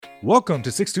Welcome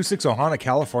to 626 Ohana,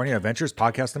 California Adventures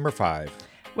Podcast number 5.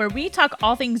 Where we talk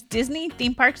all things Disney,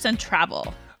 theme parks, and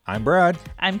travel. I'm Brad.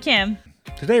 I'm Kim.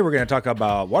 Today we're going to talk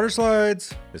about water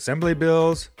slides, assembly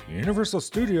bills, Universal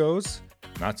Studios,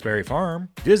 Knott's Berry Farm,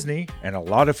 Disney, and a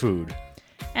lot of food.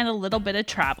 And a little bit of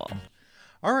travel.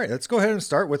 All right, let's go ahead and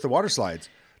start with the water slides.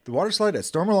 The water slide at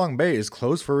Stormalong Bay is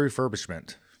closed for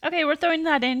refurbishment. Okay, we're throwing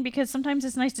that in because sometimes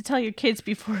it's nice to tell your kids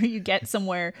before you get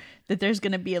somewhere that there's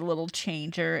going to be a little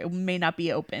change or it may not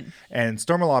be open. And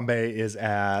Stormalong Bay is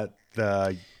at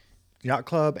the Yacht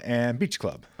Club and Beach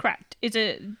Club. Correct.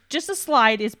 Just a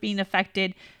slide is being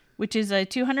affected, which is a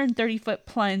 230-foot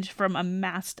plunge from a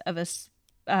mast of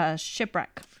a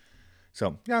shipwreck.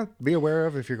 So, yeah, be aware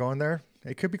of if you're going there.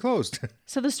 It could be closed.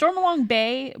 So the Stormalong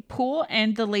Bay pool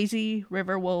and the lazy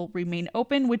river will remain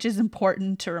open, which is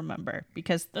important to remember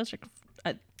because those are,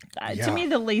 to me,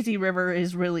 the lazy river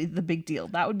is really the big deal.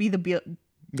 That would be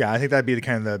Yeah, I think that'd be the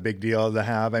kind of the big deal to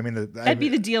have. I mean, that'd be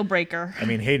the deal breaker. I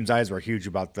mean, Hayden's eyes were huge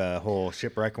about the whole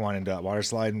shipwreck wanting to water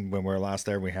slide. And when we were last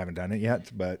there, we haven't done it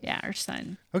yet. But yeah, our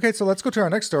son. Okay, so let's go to our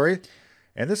next story.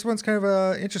 And this one's kind of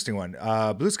an interesting one.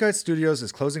 Blue Sky Studios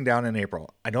is closing down in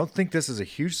April. I don't think this is a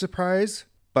huge surprise,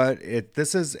 but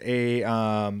this is a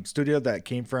studio that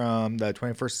came from the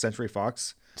 21st Century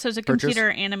Fox. So it's a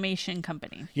computer animation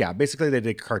company. Yeah, basically they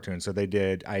did cartoons. So they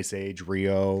did Ice Age,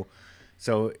 Rio.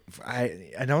 So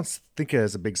I don't think it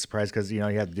is a big surprise because, you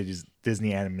have these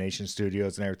Disney animation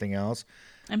studios and everything else.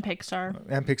 And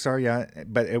Pixar. Yeah.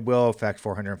 But it will affect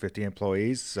 450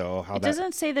 employees. So it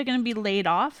doesn't say they're going to be laid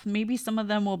off. Maybe some of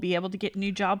them will be able to get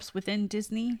new jobs within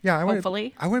Disney. Yeah,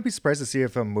 hopefully. I wouldn't be surprised to see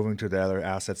if I'm moving to the other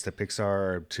assets to Pixar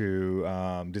or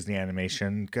to Disney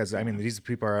Animation. Because, I mean, these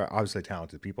people are obviously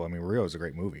talented people. I mean, Rio is a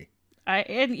great movie.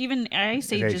 And even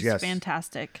Ice Age is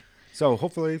fantastic. So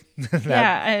hopefully.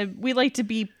 We like to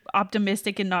be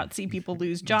optimistic and not see people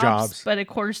lose jobs. But of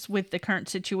course, with the current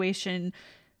situation,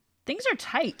 things are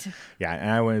tight. Yeah, and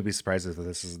I wouldn't be surprised if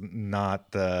this is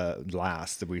not the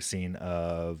last that we've seen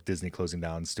of Disney closing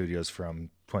down studios from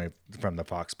the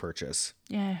Fox purchase.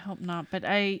 Yeah, I hope not. But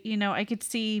I could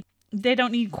see they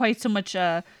don't need quite so much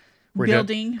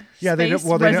building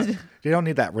space. They don't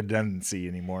need that redundancy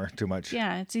anymore too much.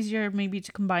 Yeah, it's easier maybe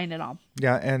to combine it all.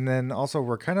 Yeah, and then also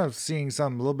we're kind of seeing a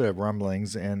little bit of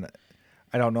rumblings, and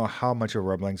I don't know how much of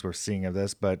rumblings we're seeing of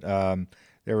this, but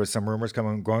there was some rumors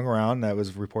going around that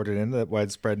was reported in the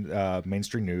widespread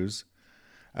mainstream news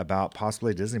about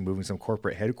possibly Disney moving some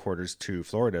corporate headquarters to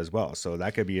Florida as well. So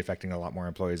that could be affecting a lot more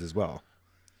employees as well.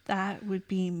 That would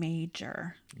be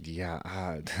major. Yeah,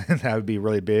 that would be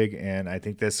really big. And I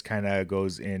think this kind of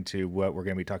goes into what we're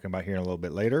going to be talking about here in a little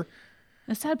bit later.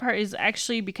 The sad part is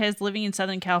actually because living in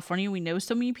Southern California, we know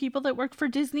so many people that work for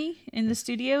Disney in the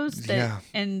studios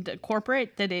and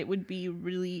corporate that it would be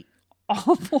really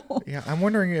awful. Yeah, I'm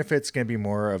wondering if it's going to be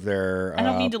more of their... I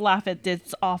don't mean to laugh at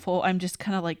this awful. I'm just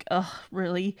kind of like, ugh,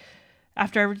 really?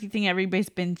 After everything everybody's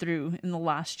been through in the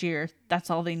last year, that's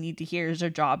all they need to hear is their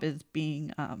job is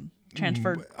being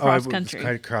transferred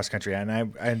cross-country. Cross-country, and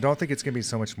I don't think it's going to be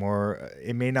so much more.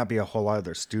 It may not be a whole lot of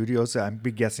their studios. I'm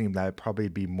guessing that would probably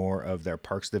be more of their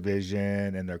parks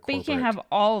division and their corporate. But you can't have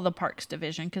all of the parks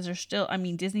division because there's still,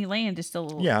 Disneyland is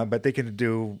still... Yeah, but they can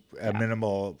do a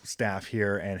minimal staff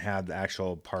here and have the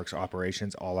actual parks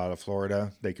operations all out of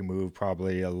Florida. They can move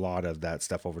probably a lot of that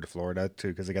stuff over to Florida too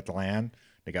because they got the land.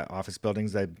 They got office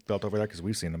buildings they built over there because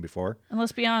we've seen them before. And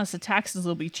let's be honest, the taxes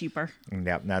will be cheaper.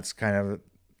 Yeah, and that's kind of...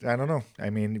 I don't know. I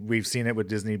mean, we've seen it with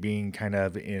Disney being kind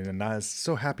of not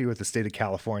so happy with the state of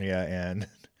California and...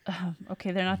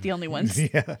 okay, they're not the only ones.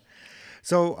 Yeah.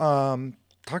 So,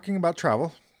 talking about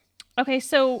travel. Okay,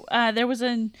 so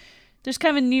there's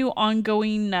kind of a new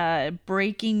ongoing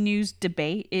breaking news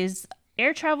debate is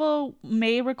air travel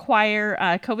may require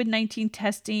COVID-19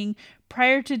 testing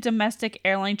prior to domestic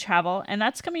airline travel, and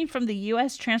that's coming from the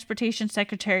U.S. Transportation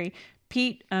Secretary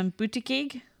Pete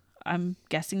Buttigieg. I'm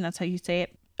guessing that's how you say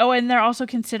it. Oh, and they're also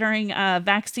considering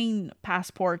vaccine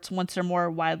passports once they're more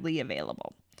widely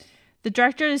available. The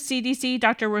director of the CDC,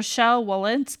 Dr. Rochelle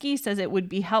Walensky, says it would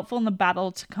be helpful in the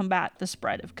battle to combat the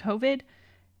spread of COVID.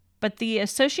 But the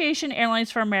Association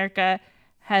Airlines for America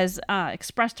has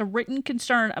expressed a written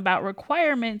concern about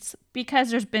requirements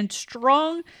because there's been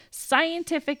strong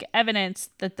scientific evidence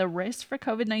that the risk for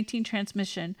COVID-19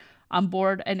 transmission on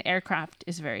board an aircraft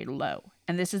is very low.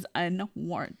 And this is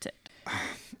unwarranted.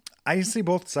 I see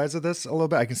both sides of this a little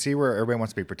bit. I can see where everybody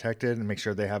wants to be protected and make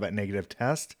sure they have a negative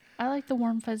test. I like the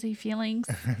warm, fuzzy feelings.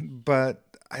 But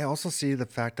I also see the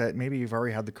fact that maybe you've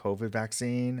already had the COVID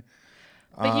vaccine.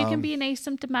 But you can be an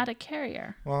asymptomatic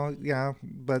carrier. Well, yeah.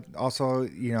 But also,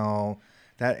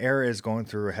 that air is going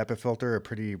through a HEPA filter, a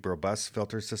pretty robust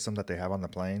filter system that they have on the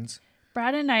planes.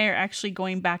 Brad and I are actually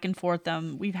going back and forth.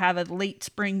 We've had a late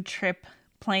spring trip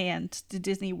planned to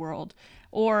Disney World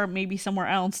or maybe somewhere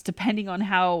else, depending on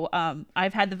how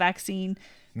I've had the vaccine.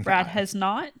 Brad has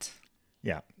not.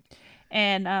 Yeah.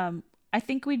 And I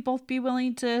think we'd both be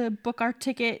willing to book our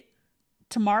ticket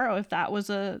tomorrow if that was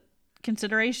a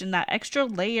consideration. That extra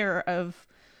layer of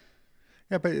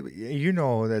Yeah, but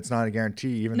that's not a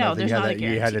guarantee. Even no, though there's not a you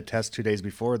had guarantee. a test 2 days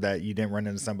before that, you didn't run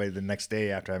into somebody the next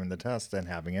day after having the test and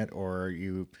having it, or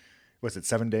was it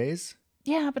 7 days?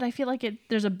 Yeah, but I feel like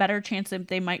there's a better chance that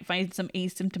they might find some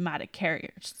asymptomatic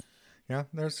carriers. Yeah,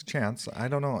 there's a chance. I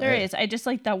don't know. There is. I just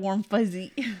like that warm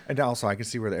fuzzy. And also, I can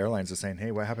see where the airlines are saying,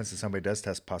 "Hey, what happens if somebody does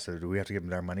test positive? Do we have to give them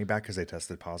their money back because they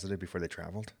tested positive before they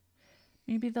traveled?"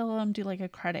 Maybe they'll do like a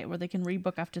credit where they can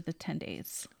rebook after the 10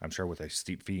 days. I'm sure with a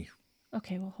steep fee.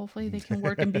 Okay, well, hopefully they can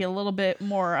work and be a little bit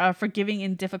more forgiving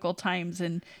in difficult times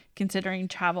and considering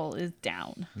travel is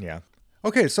down. Yeah.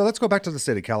 Okay, so let's go back to the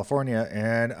state of California.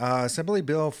 And Assembly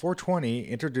Bill 420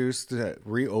 introduced to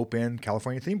reopen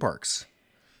California theme parks.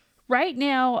 Right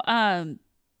now,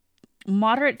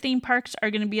 moderate theme parks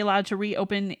are going to be allowed to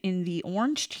reopen in the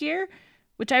orange tier,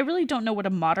 which I really don't know what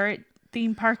a moderate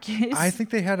theme park is. I think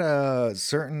they had a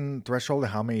certain threshold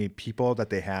of how many people that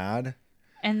they had.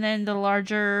 And then the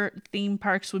larger theme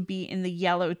parks would be in the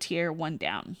yellow tier, one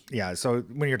down. Yeah, so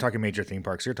when you're talking major theme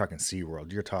parks, you're talking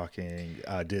SeaWorld, you're talking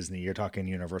Disney, you're talking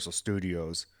Universal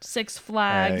Studios. Six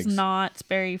Flags, Knott's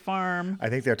Berry Farm. I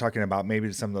think they're talking about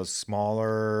maybe some of those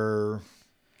smaller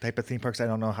type of theme parks. I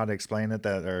don't know how to explain it,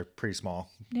 that are pretty small.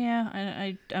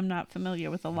 Yeah, I'm not familiar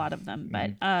with a lot of them.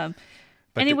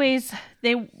 But anyways,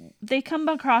 they come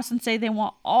across and say they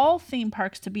want all theme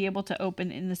parks to be able to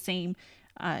open in the same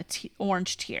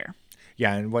orange tier.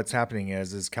 Yeah, and what's happening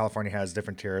is California has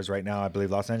different tiers right now. I believe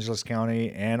Los Angeles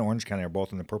County and Orange County are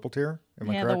both in the purple tier. Am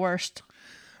I correct? The worst.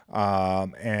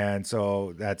 And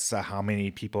so that's how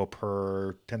many people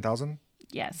per 10,000?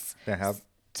 Yes. They have.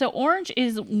 So orange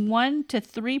is 1 to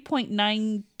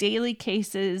 3.9 daily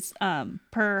cases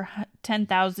per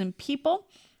 10,000 people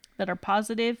that are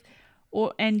positive,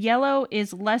 and yellow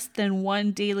is less than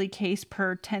 1 daily case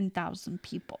per 10,000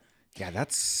 people. Yeah,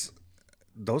 that's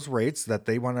those rates that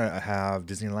they want to have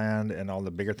Disneyland and all the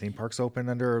bigger theme parks open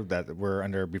under, that we're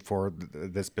under before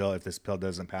this bill, if this bill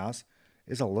doesn't pass,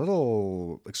 is a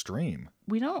little extreme.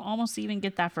 We don't almost even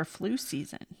get that for flu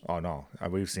season. Oh no,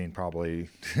 we've seen probably.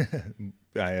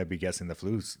 I'd be guessing the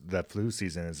flu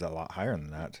season is a lot higher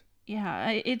than that.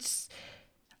 Yeah,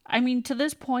 I mean, to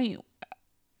this point,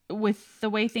 with the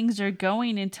way things are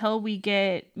going, until we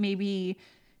get maybe,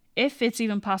 if it's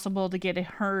even possible to get a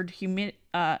herd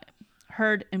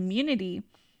immunity,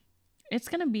 it's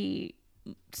going to be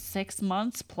 6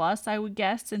 months plus, I would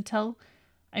guess, until,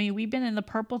 I mean, we've been in the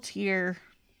purple tier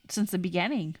since the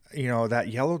beginning. That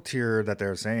yellow tier that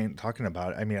they're talking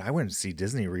about, I mean, I wouldn't see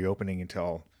Disney reopening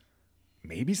until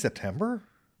maybe September.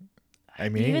 I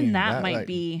mean, even that might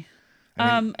be.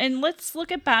 And let's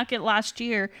look back at last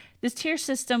year. This tier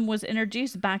system was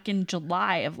introduced back in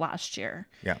July of last year.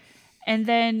 Yeah. And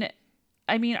then,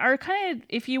 I mean, our kind of,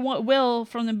 if you will,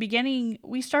 from the beginning,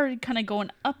 we started kind of going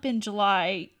up in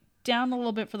July, down a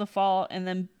little bit for the fall, and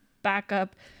then back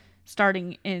up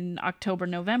starting in October,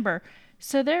 November.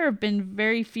 So there have been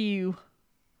very few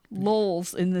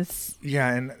lulls in this.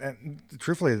 Yeah, and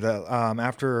truthfully,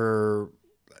 after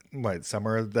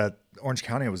summer, that Orange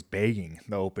County was begging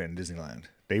to open Disneyland.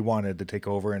 They wanted to take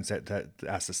over and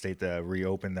ask the state to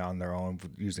reopen on their own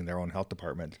using their own health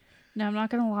department. Now, I'm not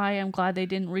going to lie. I'm glad they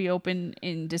didn't reopen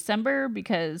in December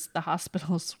because the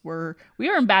hospitals we were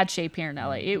in bad shape here in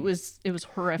LA. It was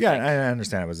horrific. Yeah, I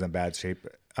understand it was in bad shape.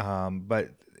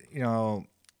 But,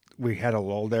 we had a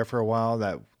lull there for a while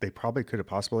that they probably could have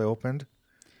possibly opened.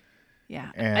 Yeah.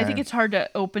 I think it's hard to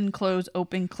open, close.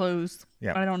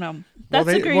 Yeah. I don't know. That's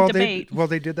a great debate.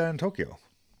 They did that in Tokyo.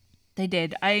 They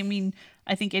did. I mean,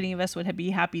 I think any of us would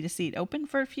be happy to see it open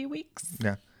for a few weeks.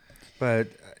 Yeah. But,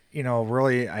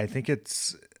 really, I think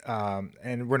it's,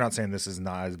 and we're not saying this is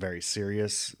not a very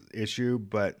serious issue,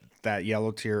 but that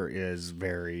yellow tier is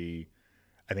very,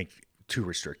 I think, too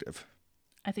restrictive.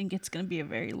 I think it's going to be a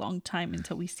very long time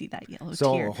until we see that yellow tier.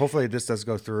 So hopefully this does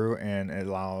go through and it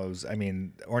allows,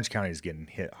 Orange County is getting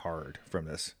hit hard from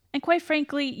this. And quite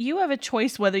frankly, you have a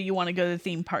choice whether you want to go to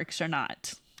theme parks or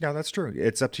not. Yeah, that's true.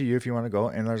 It's up to you if you want to go.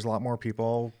 And there's a lot more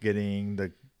people getting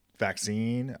the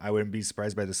vaccine. I wouldn't be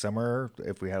surprised by the summer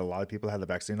if we had a lot of people that had the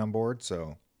vaccine on board.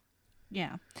 So,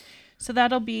 yeah. So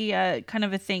that'll be kind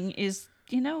of a thing is,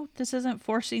 this isn't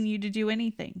forcing you to do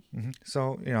anything. mm-hmm.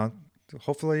 So,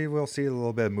 hopefully we'll see a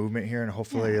little bit of movement here, and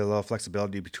hopefully a little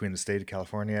flexibility between the state of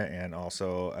California and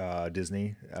also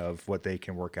Disney of what they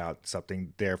can work out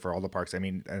something there for all the parks. I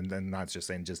mean, and not just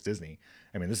saying just Disney.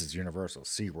 I mean, this is Universal,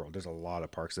 SeaWorld. There's a lot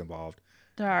of parks involved.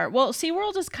 There are. Well,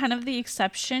 SeaWorld is kind of the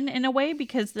exception in a way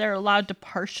because they're allowed to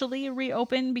partially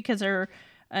reopen because they're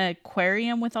an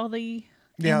aquarium with all the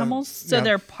animals. So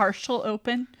they're partial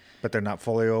open. But they're not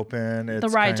fully open. The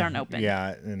rides aren't open.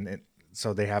 Yeah, and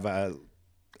so they have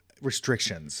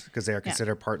restrictions because they are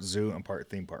considered part zoo and part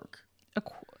theme park.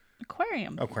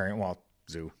 Aquarium. Well,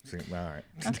 zoo. All right.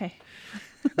 Okay.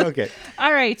 Okay.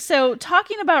 All right. So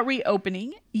talking about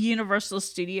reopening, Universal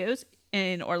Studios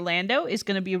in Orlando is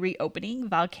going to be reopening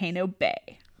Volcano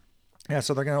Bay. Yeah,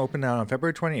 so they're going to open now on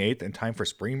February 28th in time for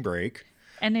spring break.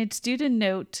 And it's due to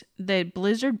note that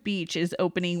Blizzard Beach is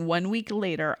opening 1 week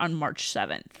later on March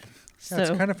 7th. So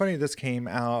it's kind of funny. This came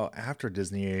out after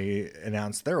Disney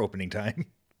announced their opening time.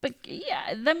 But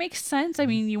yeah, that makes sense. I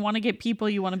mean, you want to get people,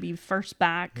 you want to be first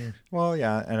back. Well,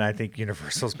 yeah, and I think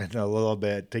Universal's been a little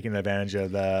bit taking advantage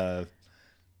of the,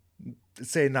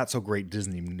 say, not so great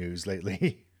Disney news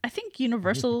lately. I think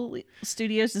Universal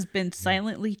Studios has been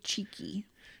silently cheeky.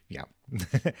 Yeah.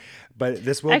 But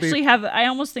this will actually I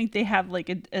almost think they have like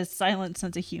a silent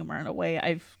sense of humor in a way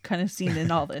I've kind of seen in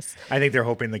all this. I think they're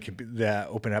hoping that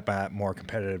open up more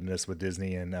competitiveness with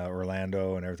Disney and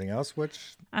Orlando and everything else,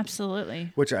 which I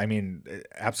mean,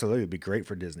 absolutely would be great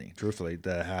for Disney, truthfully,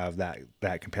 to have that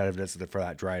competitiveness for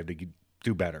that drive to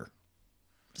do better.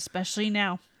 Especially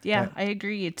now. Yeah, I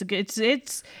agree.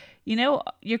 It's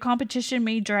your competition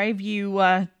may drive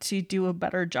you to do a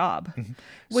better job,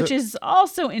 which is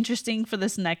also interesting for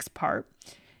this next part.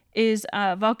 Is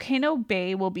Volcano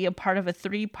Bay will be a part of a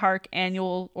 3-park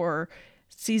annual or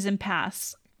season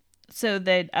pass, so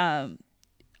that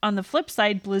on the flip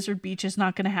side, Blizzard Beach is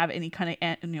not going to have any kind of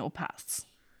annual pass.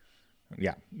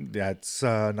 Yeah, that's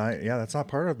not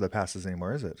part of the passes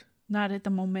anymore, is it? Not at the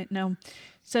moment, no.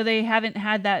 So they haven't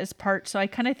had that as part. So I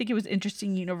kind of think it was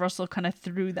interesting. Universal kind of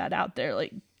threw that out there,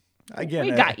 like, again,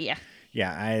 we got you.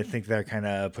 Yeah, I think they're kind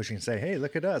of pushing to say, "Hey,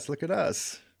 look at us, look at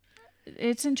us."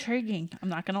 It's intriguing. I'm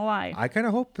not gonna lie. I kind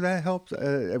of hope that helps.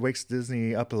 It wakes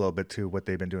Disney up a little bit to what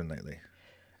they've been doing lately.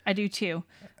 I do too.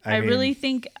 I really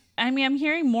think. I mean, I'm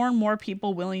hearing more and more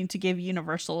people willing to give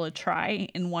Universal a try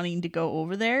and wanting to go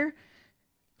over there.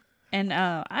 And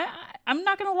I'm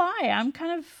not gonna lie. I'm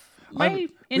kind of. My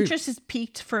interest is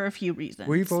piqued for a few reasons.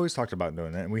 We've always talked about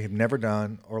doing that, and we have never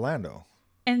done Orlando.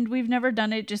 And we've never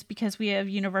done it just because we have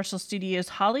Universal Studios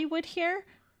Hollywood here.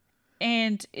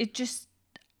 And it just,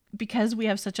 because we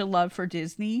have such a love for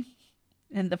Disney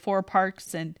and the 4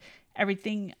 parks and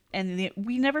everything, and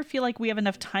we never feel like we have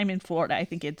enough time in Florida. I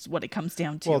think it's what it comes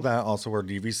down to. Well, that also we're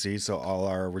DVC, so all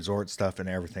our resort stuff and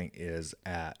everything is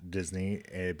at Disney.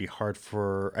 It'd be hard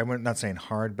I'm not saying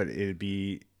hard, but it'd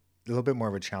be a little bit more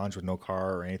of a challenge with no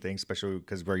car or anything, especially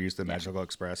because we're used to Magical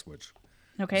Express, which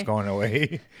is going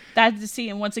away.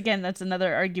 And once again, that's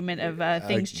another argument of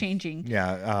things changing.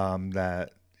 Yeah,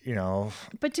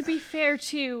 But to be fair,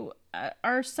 too,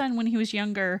 our son, when he was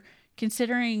younger,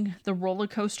 considering the roller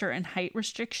coaster and height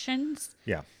restrictions,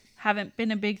 haven't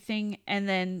been a big thing. And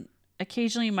then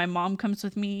occasionally my mom comes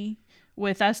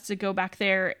with us to go back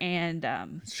there,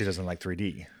 and she doesn't like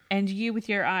 3D. And you with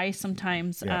your eye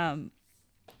sometimes.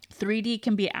 3D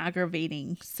can be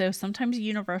aggravating. So sometimes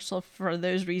Universal, for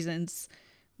those reasons,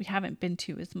 we haven't been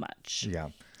to as much.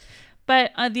 Yeah.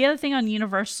 But the other thing on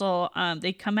Universal,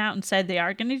 they come out and said they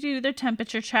are going to do their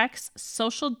temperature checks,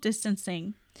 social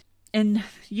distancing. In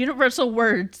Universal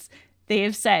words, they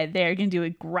have said they are going to do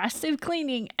aggressive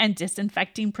cleaning and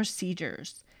disinfecting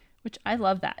procedures, which I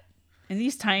love that. In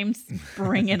these times,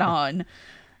 bring it on.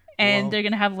 And they're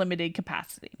going to have limited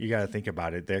capacity. You got to think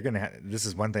about it. They're going to. This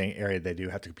is one area they do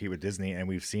have to compete with Disney, and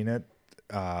we've seen it.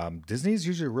 Disney's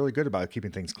usually really good about keeping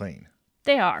things clean.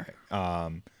 They are.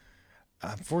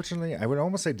 Unfortunately, I would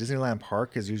almost say Disneyland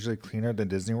Park is usually cleaner than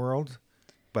Disney World,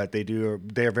 but they are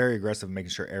very aggressive in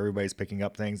making sure everybody's picking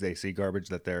up things. They see garbage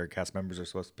that their cast members are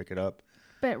supposed to pick it up.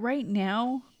 But right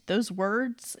now, those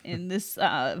words in this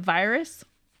virus,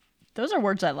 those are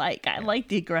words I like. I like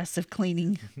the aggressive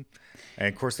cleaning. And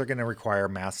of course, they're going to require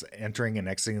masks entering and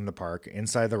exiting the park,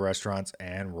 inside the restaurants,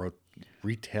 and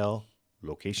retail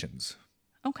locations.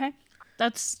 Okay.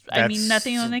 That's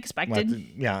nothing unexpected.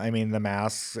 The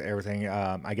masks, everything.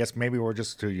 I guess maybe we're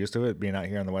just too used to it being out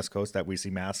here on the West Coast that we see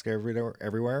masks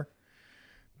everywhere.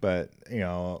 But,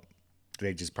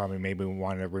 they just probably maybe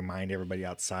want to remind everybody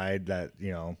outside that,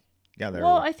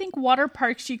 Well, I think water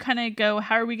parks, you kind of go,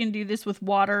 how are we going to do this with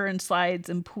water and slides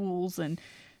and pools? And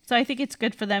so I think it's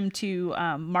good for them to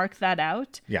mark that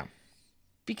out. Yeah.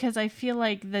 because I feel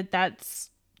like that's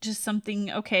just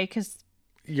something, okay, because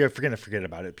You're going to forget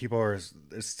about it. People are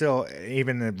still,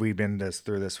 even if we've been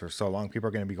through this for so long, people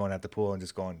are going to be going at the pool and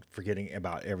just forgetting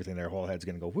about everything. Their whole head's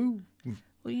going to go, woo.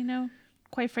 well,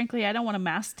 quite frankly, I don't want a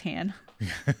mass tan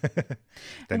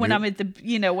when you- I'm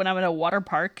at when I'm at a water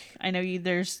park. I know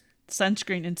there's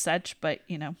sunscreen and such, but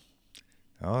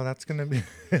Oh, that's going to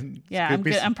be. yeah,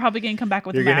 I'm probably going to come back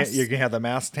with a mask. You're going to have the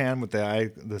mask tan with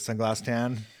the sunglass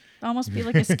tan. Almost be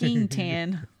like a skiing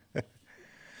tan.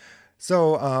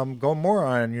 So, going more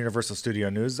on Universal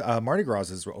Studio news, Mardi Gras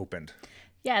is opened.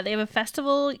 Yeah, they have a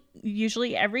festival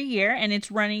usually every year, and it's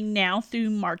running now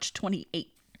through March 28th.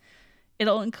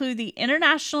 It'll include the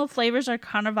International Flavors of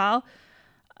Carnival,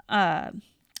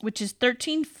 which is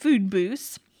 13 food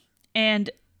booths. And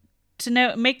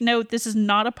make note, this is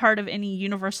not a part of any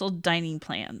Universal dining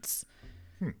plans,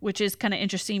 which is kind of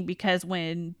interesting because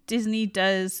when Disney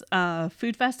does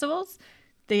food festivals,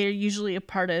 they are usually a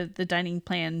part of the dining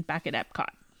plan back at Epcot.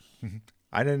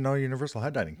 I didn't know Universal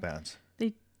had dining plans.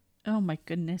 Oh my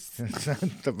goodness.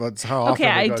 That's how often Okay, we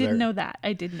I go did there. know that.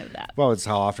 I did know that. Well, it's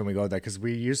how often we go there because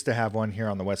we used to have one here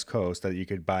on the West Coast that you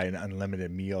could buy an unlimited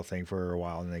meal thing for a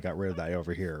while, and they got rid of that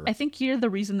over here. I think you're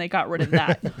the reason they got rid of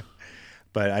that.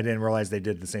 But I didn't realize they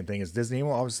did the same thing as Disney.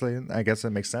 Well, obviously, I guess it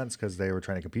makes sense because they were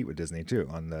trying to compete with Disney too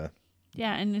on the.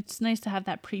 Yeah, and it's nice to have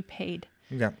that prepaid.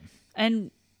 Yeah. And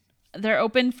they're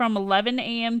open from 11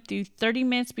 a.m. through 30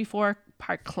 minutes before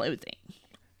park closing.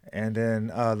 And then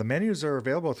the menus are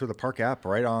available through the park app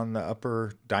right on the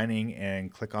upper dining and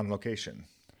click on location.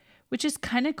 Which is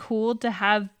kind of cool to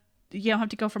have. You don't have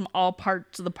to go from all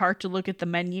parts of the park to look at the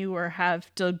menu or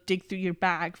have to dig through your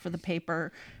bag for the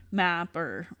paper map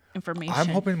or information. I'm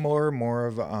hoping more and more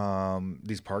of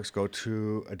these parks go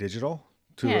to a digital,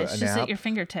 it's an just app. at your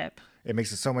fingertip. It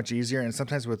makes it so much easier. And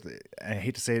sometimes I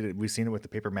hate to say it, we've seen it with the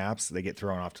paper maps. They get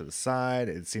thrown off to the side.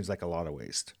 It seems like a lot of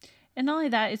waste. And not only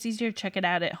that, it's easier to check it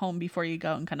out at home before you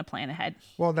go and kind of plan ahead.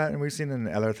 Well, that, and we've seen in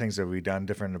other things that we've done,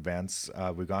 different events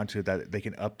we've gone to, that they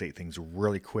can update things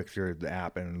really quick through the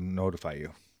app and notify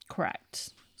you.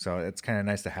 Correct. So it's kind of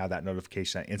nice to have that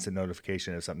notification, that instant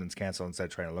notification if something's canceled instead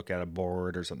of trying to look at a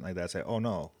board or something like that. Say, oh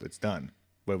no, it's done.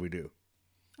 What do we do?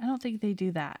 I don't think they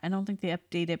do that. I don't think they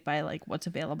update it by like what's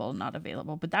available and not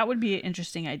available. But that would be an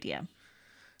interesting idea.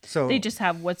 So they just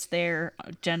have what's there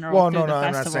general. Well, through no, the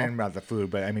I'm festival. not saying about the food,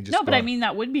 but I mean just no, but I mean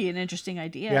that would be an interesting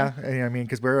idea. Yeah, and I mean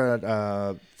because we're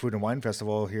at Food and Wine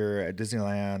Festival here at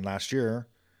Disneyland last year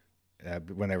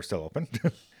when they were still open,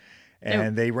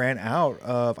 and they ran out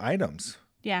of items.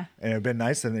 Yeah, and it'd been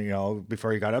nice, and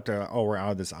before you got up there, oh, we're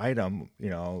out of this item,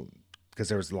 because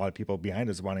there was a lot of people behind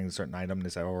us wanting a certain item. They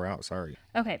said, oh, we're out. Sorry.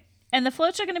 Okay. And the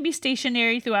floats are going to be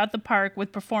stationary throughout the park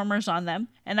with performers on them,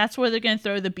 and that's where they're going to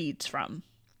throw the beads from.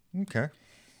 Okay.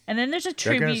 And then there's a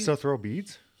tribute. They're going to still throw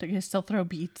beads? They're going to still throw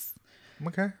beads.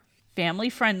 Okay. Family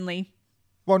friendly.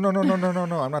 Well, no.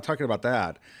 I'm not talking about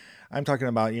that. I'm talking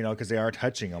about, because they are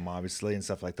touching them, obviously, and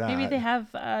stuff like that. Maybe they have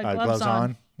gloves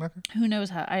on. Okay. Who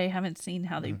knows how? I haven't seen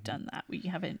how they've done that. We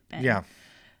haven't been. Yeah.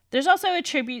 There's also a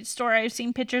tribute store. I've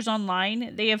seen pictures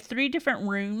online. They have 3 different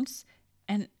rooms.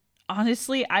 And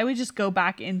honestly, I would just go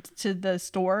back into the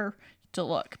store to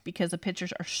look because the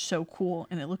pictures are so cool.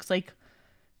 And it looks like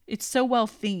it's so well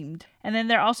themed. And then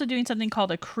they're also doing something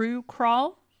called a crew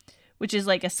crawl, which is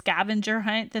like a scavenger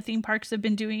hunt the theme parks have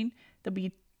been doing. There'll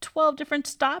be 12 different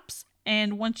stops.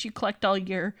 And once you collect all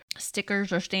your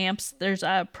stickers or stamps, there's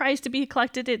a prize to be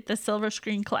collected at the Silver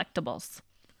Screen Collectibles.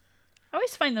 I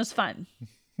always find those fun.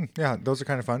 Yeah, those are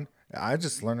kind of fun. I'm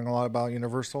just learning a lot about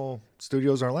Universal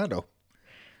Studios Orlando.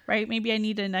 Right? Maybe I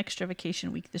need an extra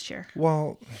vacation week this year.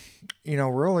 Well,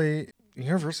 really,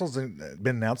 Universal's been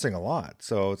announcing a lot.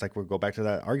 So it's like we'll go back to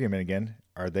that argument again.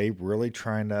 Are they really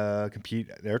trying to compete?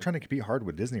 They're trying to compete hard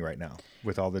with Disney right now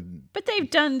with all the... But they've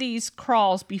done these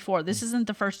crawls before. This isn't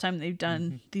the first time they've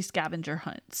done these scavenger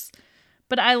hunts.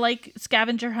 But I like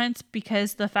scavenger hunts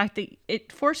because the fact that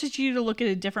it forces you to look at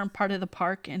a different part of the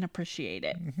park and appreciate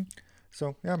it. Mm-hmm.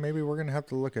 So, yeah, maybe we're going to have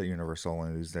to look at Universal one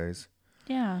of these days.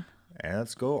 Yeah. And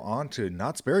let's go on to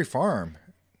Knott's Berry Farm.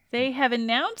 They have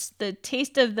announced the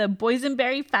Taste of the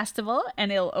Boysenberry Festival,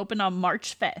 and it'll open on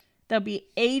March 5th. There'll be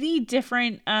 80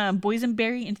 different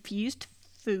boysenberry infused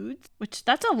foods, which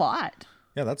that's a lot.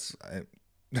 Yeah, that's...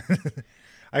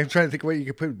 I'm trying to think what you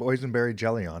could put boysenberry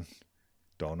jelly on.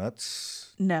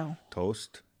 Donuts? No.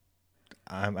 Toast?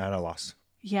 I'm at a loss.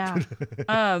 Yeah.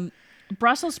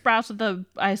 Brussels sprouts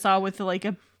I saw with like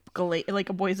a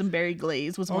boysenberry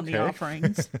glaze was one of the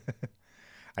offerings.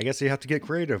 I guess you have to get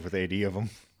creative with 80 of them.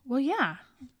 Well, yeah,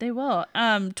 they will.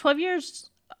 12 years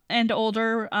and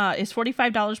older is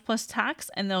 $45 plus tax,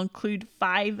 and they'll include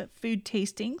 5 food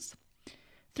tastings.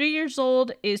 3 years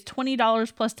old is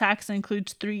 $20 plus tax and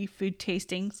includes 3 food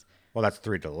tastings. Well, that's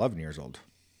 3 to 11 years old.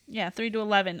 Yeah, 3 to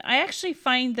 11. I actually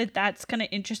find that that's kind of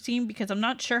interesting because I'm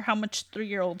not sure how much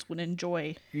 3-year-olds would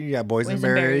enjoy. Yeah,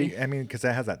 boysenberry. I mean, because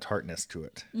that has that tartness to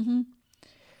it. Mm-hmm.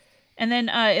 And then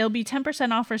it'll be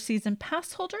 10% off for season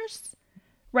pass holders.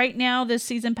 Right now, the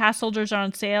season pass holders are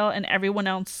on sale, and everyone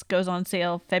else goes on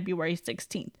sale February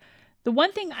 16th. The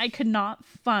one thing I could not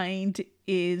find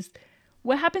is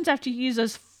what happens after you use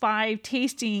those 5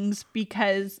 tastings,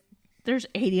 because there's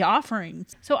 80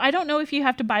 offerings. So I don't know if you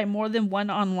have to buy more than one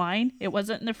online. It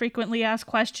wasn't in the frequently asked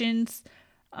questions.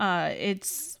 I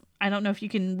don't know if you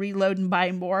can reload and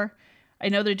buy more. I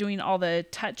know they're doing all the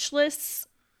touchless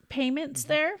payments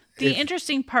there. The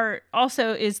interesting part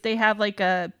also is they have like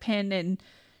a pin and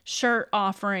shirt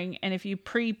offering, and if you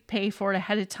prepay for it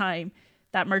ahead of time,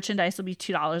 that merchandise will be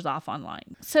 $2 off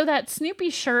online. So that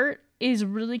Snoopy shirt is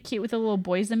really cute with a little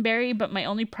boysenberry, but my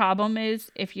only problem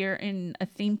is if you're in a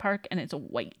theme park and it's a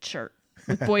white shirt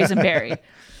with boysenberry,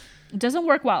 it doesn't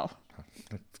work well.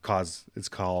 It's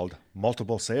called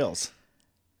multiple sales.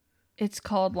 It's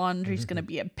called laundry's going to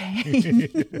be a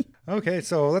pain. Okay,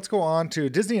 so let's go on to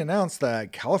Disney announced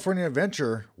that California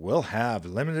Adventure will have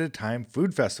limited time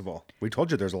food festival. We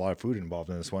told you there's a lot of food involved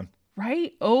in this one.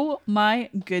 Right? Oh my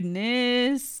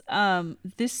goodness.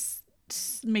 This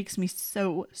makes me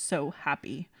so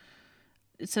happy.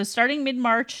 So starting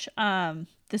mid-March,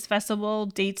 this festival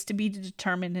dates to be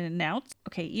determined and announced.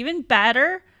 Okay, even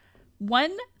better,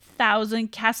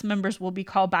 1,000 cast members will be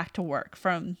called back to work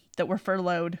that were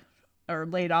furloughed or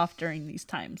laid off during these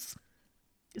times.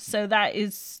 So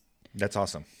that's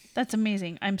awesome. That's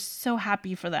amazing. I'm so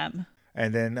happy for them.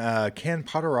 And then Ken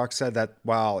Potterrock said that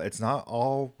while it's not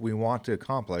all we want to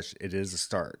accomplish, it is a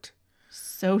start.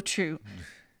 So true.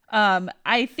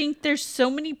 I think there's so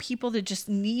many people that just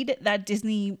need that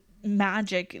Disney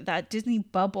magic, that Disney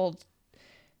bubble,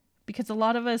 because a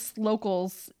lot of us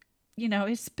locals,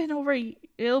 it's been over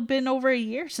a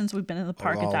year since we've been in the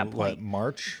park at that point. What,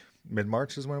 March?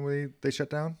 Mid-March is when they shut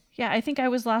down? Yeah, I think I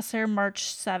was last there March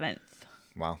 7th.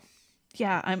 Wow.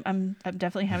 Yeah, I'm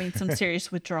definitely having some serious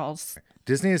withdrawals.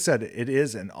 Disney has said it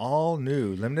is an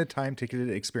all-new limited-time ticketed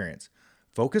experience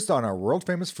focused on our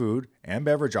world-famous food and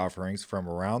beverage offerings from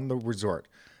around the resort,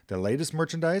 the latest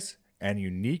merchandise, and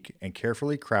unique and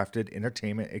carefully crafted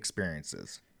entertainment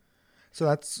experiences. So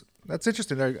that's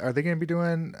interesting. Are they going to be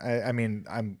doing? I mean,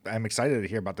 I'm excited to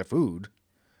hear about the food.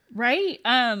 Right?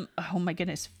 Oh my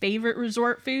goodness, favorite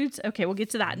resort foods. Okay, we'll get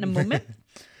to that in a moment.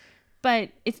 But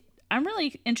I'm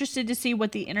really interested to see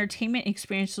what the entertainment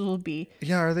experiences will be.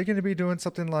 Yeah, are they going to be doing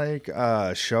something like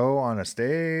a show on a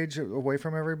stage away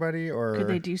from everybody, or could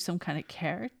they do some kind of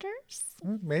characters?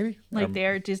 Maybe like they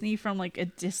are Disney from like a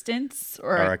distance,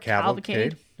 or a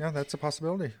cavalcade. Yeah, that's a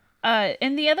possibility.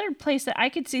 And the other place that I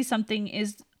could see something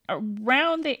is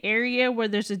around the area where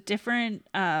there's a different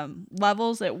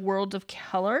levels at World of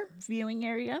Color viewing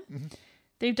area. Mm-hmm.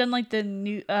 They've done like the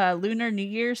new Lunar New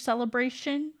Year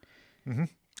celebration. Mm-hmm.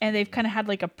 And they've kind of had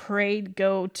like a parade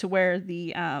go to where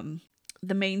the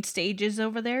main stage is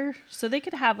over there. So they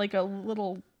could have like a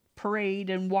little parade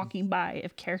and walking by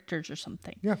of characters or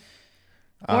something. Yeah.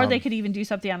 Or they could even do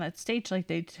something on that stage like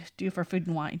they do for Food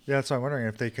and Wine. Yeah, so I'm wondering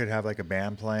if they could have like a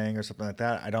band playing or something like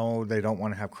that. I know they don't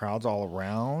want to have crowds all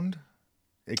around.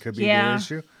 It could be the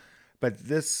issue. But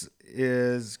this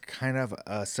is kind of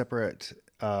a separate,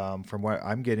 from what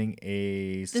I'm getting,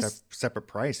 separate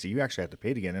price. So you actually have to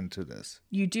pay to get into this.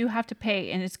 You do have to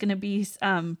pay, and it's going to be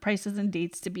prices and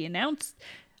dates to be announced.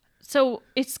 So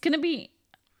it's going to be...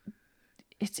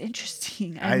 It's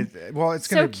interesting. It's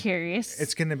so curious.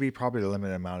 It's going to be probably a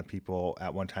limited amount of people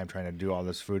at one time trying to do all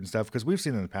this food and stuff, because we've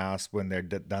seen in the past when they're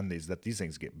done that these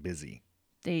things get busy.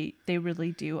 They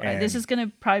really do. This is going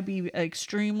to probably be an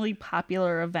extremely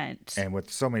popular event. And with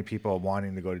so many people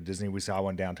wanting to go to Disney, we saw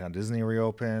when Downtown Disney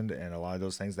reopened, and a lot of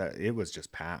those things that it was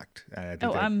just packed.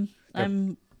 And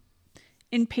I'm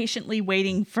impatiently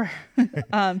waiting for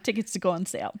tickets to go on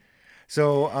sale.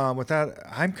 So with that,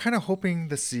 I'm kind of hoping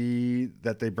to see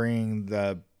that they bring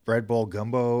the bread bowl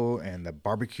gumbo and the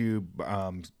barbecue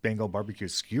Bengal barbecue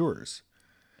skewers.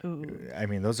 Ooh. I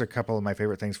mean, those are a couple of my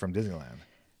favorite things from Disneyland.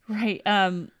 Right.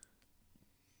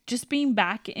 Just being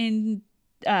back in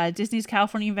Disney's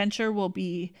California Adventure will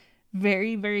be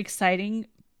very, very exciting.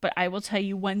 But I will tell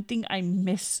you one thing I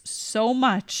miss so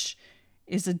much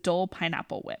is a Dole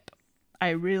pineapple whip.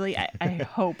 I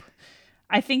hope.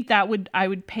 I think I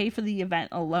would pay for the event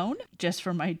alone just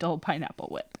for my Dole pineapple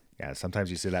whip. Yeah, sometimes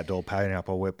you see that Dole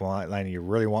pineapple whip line and you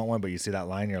really want one, but you see that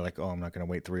line, you're like, oh, I'm not going to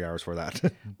wait 3 hours for that.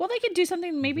 Well, they could do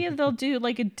something. Maybe they'll do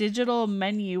like a digital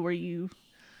menu where you.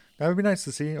 That would be nice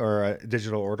to see, or a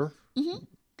digital order,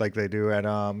 like they do at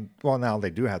Well, now they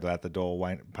do have that at the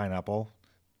Dole pineapple,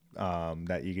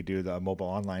 that you could do the mobile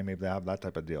online. Maybe they have that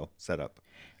type of deal set up.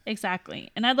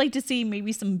 Exactly. And I'd like to see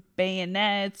maybe some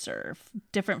bayonets or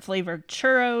different flavored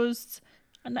churros.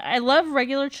 And I love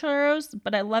regular churros,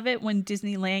 but I love it when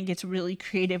Disneyland gets really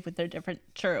creative with their different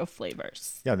churro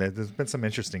flavors. Yeah, there's been some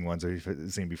interesting ones that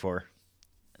we've seen before.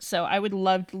 So I would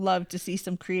love to see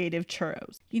some creative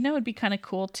churros. You know, it'd be kind of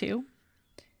cool too.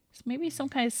 So maybe some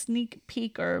kind of sneak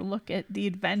peek or look at the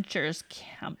Adventures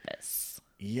campus.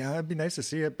 Yeah, it'd be nice to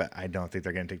see it, but I don't think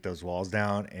they're going to take those walls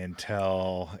down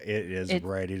until it is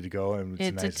ready to go. And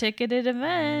it's nice. A ticketed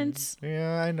event.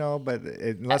 Yeah, I know, but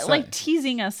unless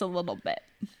teasing us a little bit.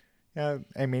 Yeah,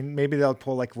 I mean, maybe they'll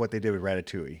pull like what they did with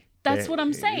Ratatouille. That's what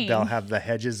I'm saying. They'll have the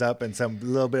hedges up and some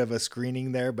little bit of a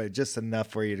screening there, but just enough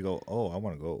for you to go, oh, I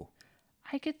want to go.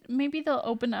 Maybe they'll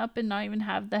open up and not even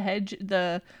have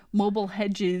the mobile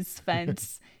hedges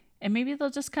fence. And maybe they'll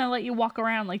just kind of let you walk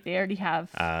around like they already have.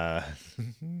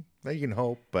 You can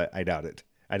hope, but I doubt it.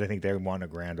 I don't think they want a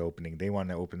grand opening. They want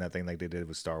to open that thing like they did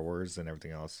with Star Wars and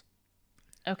everything else.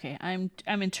 Okay, I'm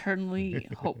internally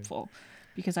hopeful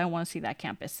because I want to see that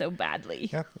campus so badly.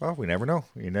 Yeah, well, we never know.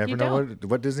 You never know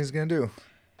what Disney's going to do.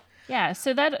 Yeah,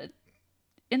 so that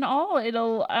in all,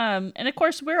 it'll and of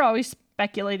course we're always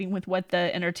speculating with what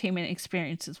the entertainment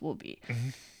experiences will be. Mm-hmm.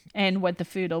 And what the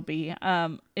food will be.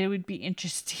 It would be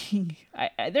interesting.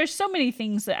 There's so many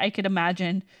things that I could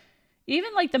imagine.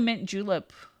 Even like the mint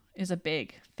julep is a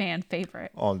big fan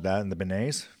favorite. All that and the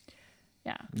beignets?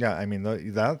 Yeah. Yeah, I mean,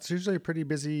 that's usually a pretty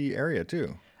busy area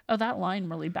too. Oh, that line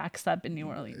really backs up in New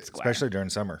Orleans Square. Especially during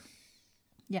summer.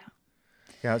 Yeah.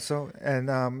 Yeah, so, and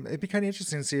it'd be kind of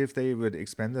interesting to see if they would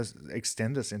extend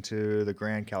this into the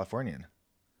Grand Californian.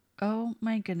 Oh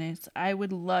my goodness. I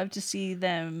would love to see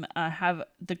them have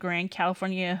the Grand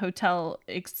California Hotel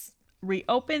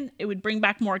reopen. It would bring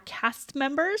back more cast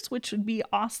members, which would be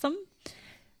awesome.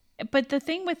 But the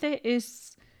thing with it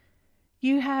is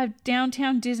you have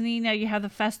downtown Disney, now you have the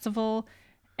festival,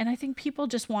 and I think people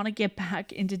just want to get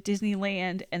back into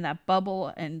Disneyland and that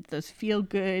bubble and those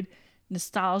feel-good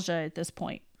nostalgia at this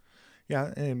point.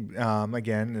 Yeah, and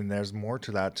again, and there's more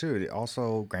to that too.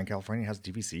 Also, Grand California has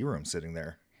DVC rooms sitting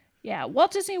there. Yeah, Walt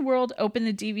Disney World opened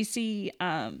the DVC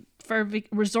for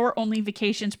resort-only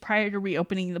vacations prior to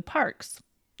reopening the parks.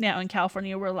 Now, in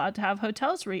California, we're allowed to have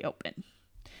hotels reopen.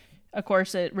 Of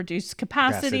course, it reduced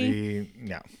capacity.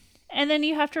 Yeah. And then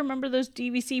you have to remember those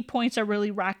DVC points are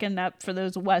really racking up for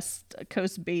those West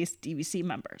Coast-based DVC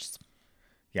members.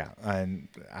 Yeah, and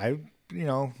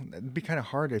it'd be kind of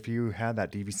hard if you had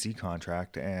that DVC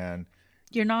contract and...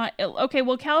 You're not okay.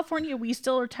 Well, California, we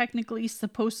still are technically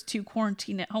supposed to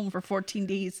quarantine at home for 14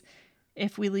 days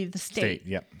if we leave the state.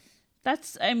 Yep.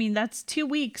 That's 2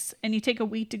 weeks, and you take a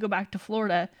week to go back to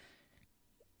Florida.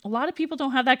 A lot of people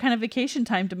don't have that kind of vacation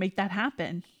time to make that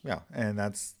happen. Yeah, and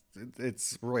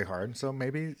it's really hard. So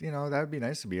maybe that would be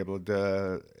nice to be able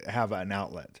to have an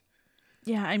outlet.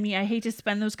 Yeah, I mean, I hate to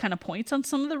spend those kind of points on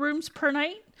some of the rooms per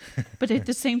night, but at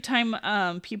the same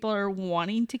time, people are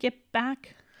wanting to get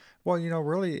back. Well,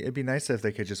 really, it'd be nice if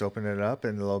they could just open it up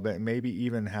in a little bit, maybe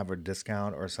even have a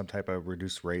discount or some type of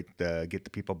reduced rate to get the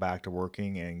people back to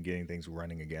working and getting things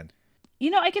running again.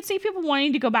 I could see people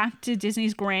wanting to go back to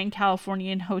Disney's Grand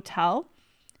Californian Hotel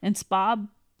and Spa.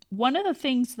 One of the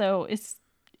things, though, is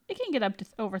it can get up to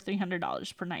over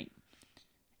 $300 per night.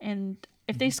 And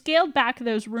if they scaled back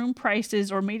those room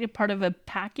prices or made it part of a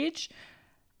package,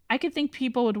 I could think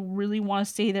people would really want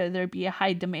to stay there. There'd be a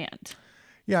high demand.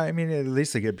 Yeah, I mean, at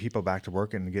least to get people back to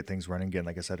work and get things running again,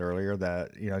 like I said earlier,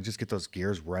 that, just get those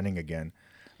gears running again.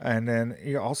 And then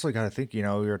you also got to think, we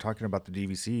were talking about the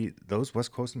DVC, those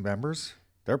West Coast members,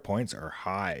 their points are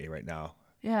high right now.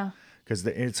 Yeah. Because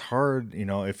it's hard,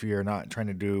 if you're not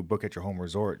trying to book at your home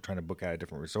resort, trying to book at a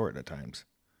different resort at times.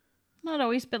 Not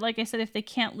always, but like I said, if they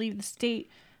can't leave the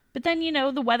state. But then,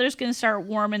 the weather's going to start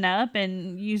warming up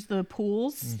and use the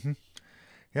pools. Mm-hmm.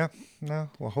 Yeah, no.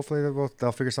 Well, hopefully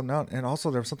they'll figure something out. And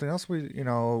also, there was something else we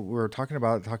were talking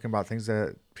about things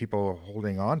that people are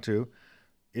holding on to.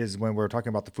 Is when we're talking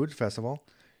about the food festival,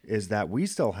 is that we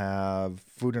still have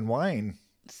food and wine.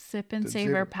 Sip and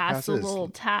savor past the little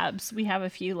tabs. We have a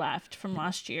few left from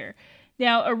last year.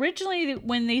 Now, originally,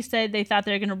 when they said they thought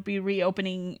they were going to be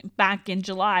reopening back in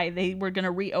July, they were going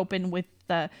to reopen with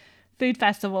the food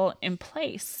festival in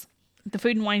place. The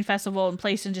Food and Wine Festival in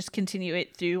place and just continue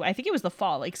it through, I think it was the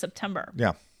fall, like September.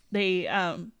 Yeah. They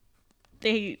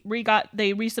they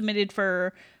resubmitted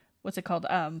for what's it called,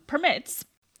 permits.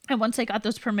 And once they got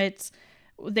those permits,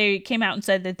 they came out and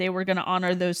said that they were going to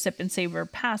honor those sip and savor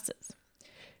passes.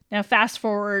 Now, fast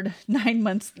forward 9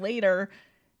 months later,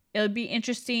 it would be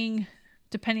interesting,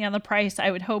 depending on the price.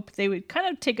 I would hope they would kind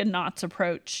of take a Knott's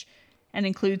approach and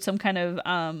include some kind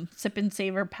of sip and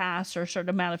savor pass or a certain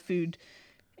amount of food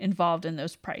involved in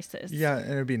those prices. Yeah,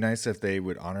 and it'd be nice if they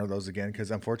would honor those again, because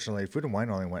unfortunately, Food and Wine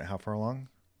only went how far along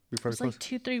before it was like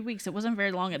 2-3 weeks. It wasn't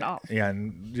very long at all. Yeah,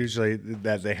 and usually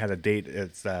that they had a date.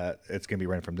 It's that it's going to be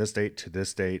running from this date to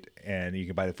this date, and you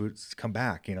can buy the food, come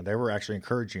back. They were actually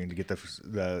encouraging to get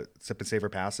the sip and savor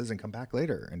passes and come back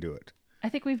later and do it. I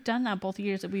think we've done that both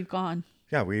years that we've gone.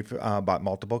 Yeah, we've bought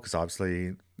multiple because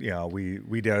obviously,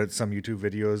 we did some YouTube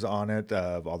videos on it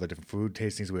of all the different food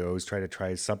tastings. We always try to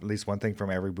try at least one thing from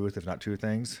every booth, if not two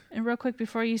things. And real quick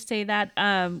before you say that,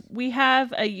 we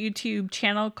have a YouTube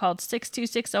channel called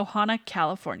 626OhanaCA,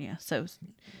 California. So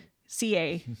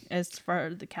CA as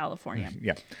for the California.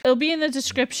 Yeah, it'll be in the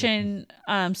description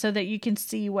so that you can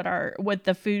see what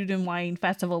the Food and Wine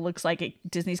Festival looks like at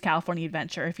Disney's California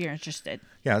Adventure if you're interested.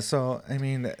 Yeah, so I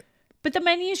mean, but the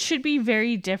menus should be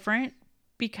very different,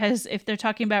 because if they're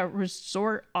talking about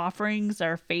resort offerings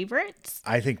or favorites,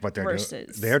 I think what they're doing,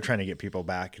 they're trying to get people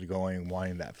back to going,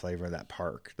 wanting that flavor of that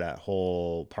park, that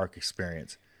whole park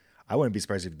experience. I wouldn't be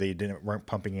surprised if they weren't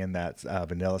pumping in that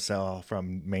vanilla cell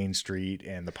from Main Street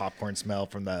and the popcorn smell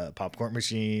from the popcorn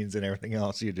machines and everything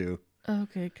else you do. Oh,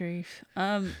 good grief.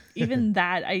 Even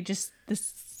that, the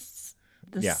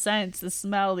sense, the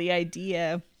smell, the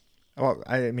idea. Well,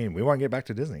 I mean, we want to get back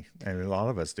to Disney, and a lot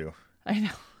of us do. I know.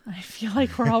 I feel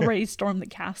like we're already stormed the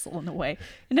castle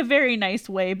in a very nice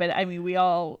way. But I mean, we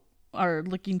all are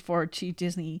looking forward to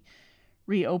Disney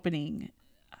reopening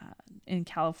in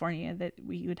California, that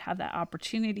we would have that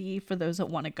opportunity for those that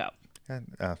want to go.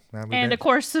 And of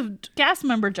course, cast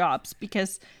member jobs,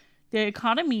 because the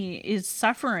economy is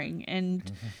suffering, and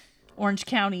Orange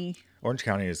County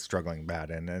is struggling bad,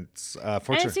 and it's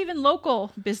fortunate. And it's even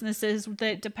local businesses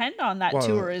that depend on that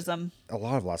tourism. A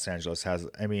lot of Los Angeles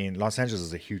Los Angeles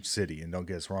is a huge city, and don't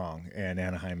get us wrong, and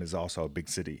Anaheim is also a big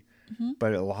city.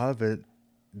 But a lot of it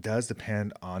does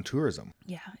depend on tourism.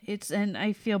 Yeah, and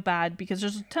I feel bad because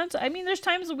there's tons. There's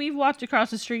times that we've walked across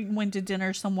the street and went to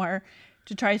dinner somewhere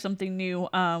to try something new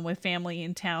with family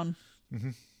in town.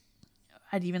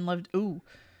 I'd even loved.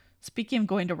 Speaking of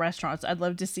going to restaurants, I'd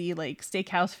love to see like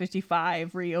Steakhouse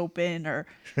 55 reopen, or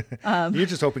you're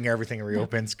just hoping everything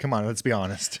reopens. Come on, let's be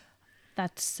honest.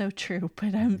 That's so true.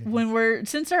 But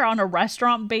since they're on a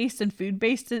restaurant based and food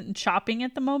based and shopping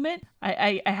at the moment,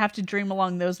 I have to dream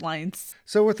along those lines.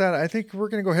 So with that, I think we're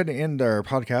going to go ahead and end our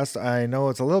podcast. I know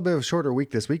it's a little bit of a shorter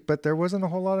week this week, but there wasn't a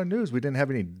whole lot of news. We didn't have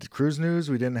any cruise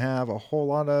news. We didn't have a whole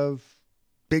lot of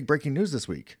big breaking news this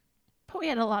week. But we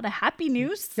had a lot of happy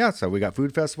news. Yeah, so we got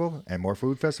food festival and more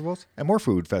food festivals and more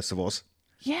food festivals.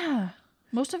 Yeah,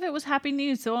 most of it was happy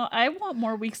news. So I want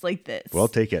more weeks like this. We'll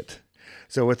take it.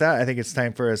 So with that, I think it's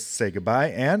time for us to say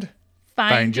goodbye and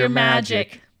find your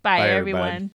magic. Bye,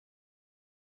 everyone.